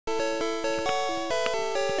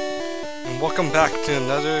welcome back to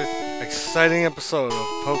another exciting episode of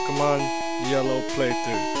Pokemon Yellow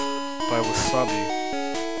Playthrough by Wasabi.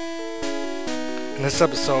 In this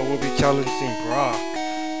episode, we'll be challenging Brock,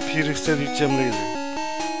 Pewter City Gym Leader,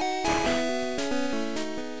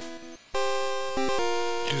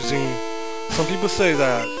 using... Some people say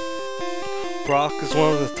that Brock is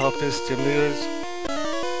one of the toughest gym leaders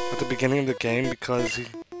at the beginning of the game because he,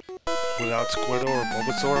 without Squirtle or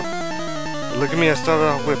Bulbasaur. But look at me, I started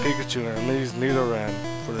off with Pikachu and I'm gonna use Nidoran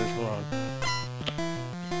for this run.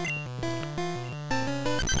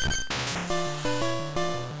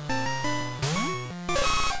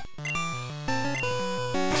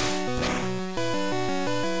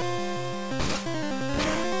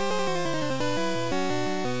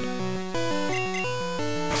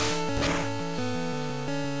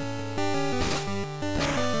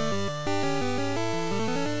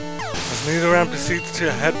 As Nidoran proceeds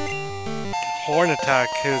to head horn attack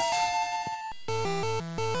his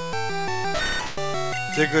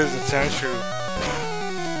Diglett and Sandshrew.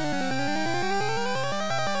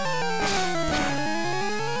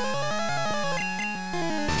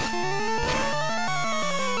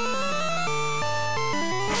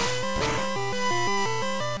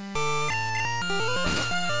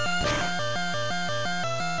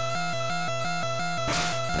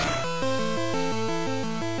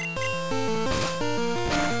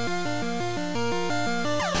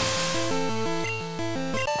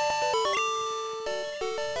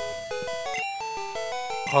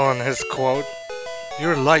 On his quote,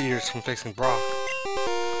 "You're light years from facing Brock.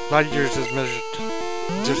 Light years is measured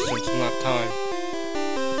distance, not time."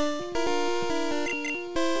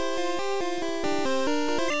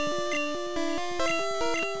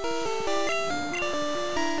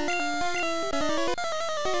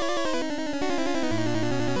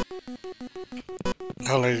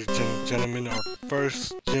 Now, ladies and gentlemen, our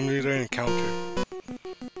first gym leader encounter.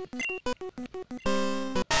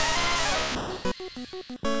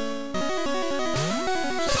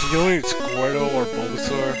 You don't need Squirtle or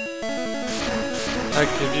Bulbasaur. Heck,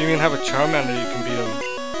 if you even have a Charmander, you can beat him.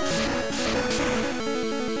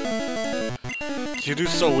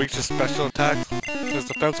 Qdo's so weak to special attacks. His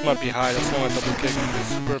defense might be high, that's why my double kick is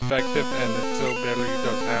super effective and it still barely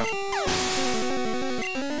does half.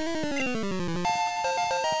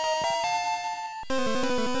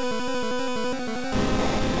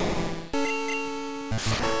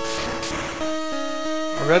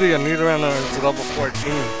 Already a Nidoran is level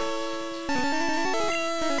 14.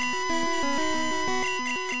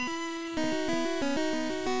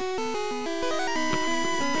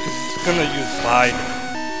 He's gonna use Bide,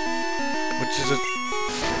 which is a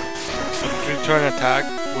 3-turn attack,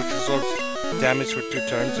 which absorbs damage for 2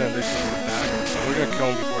 turns and reaches it back. We're gonna kill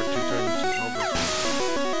him before 2 turns is over.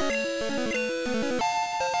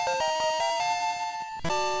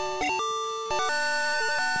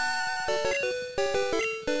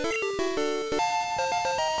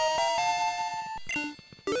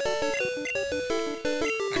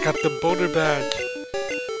 I got the Boulder Badge.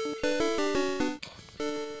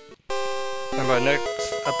 And by next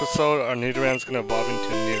episode, our Nidoran's gonna evolve into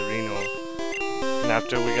Nidorino. And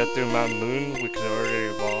after we get through Mount Moon, we can already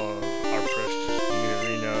evolve our precious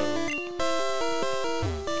Nidorino.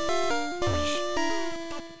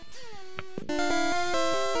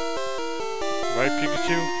 Right,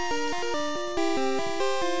 Pikachu?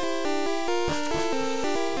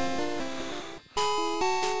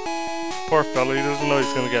 Poor fella, he doesn't know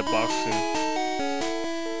he's gonna get boxed soon.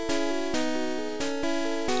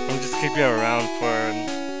 I'm just keeping him around for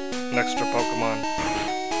an extra Pokemon.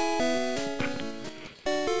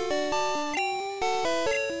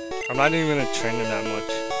 I'm not even gonna train him that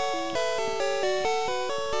much.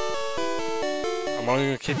 I'm only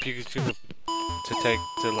gonna keep Pikachu to take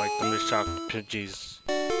to like the Mishak, Pidgeys,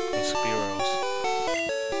 and Spearows.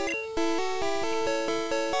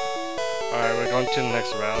 Alright, we're going to the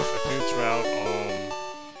next route. I think it's route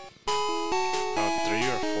 3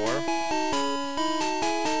 or 4.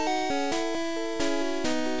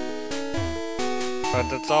 But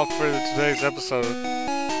that's all for today's episode.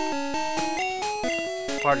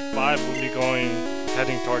 Part 5 will be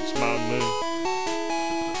heading towards Mount Moon.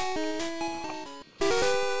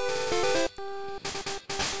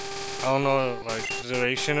 I don't know, like, the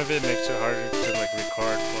duration of it makes it harder to like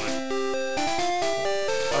record, but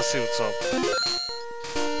I'll see what's up.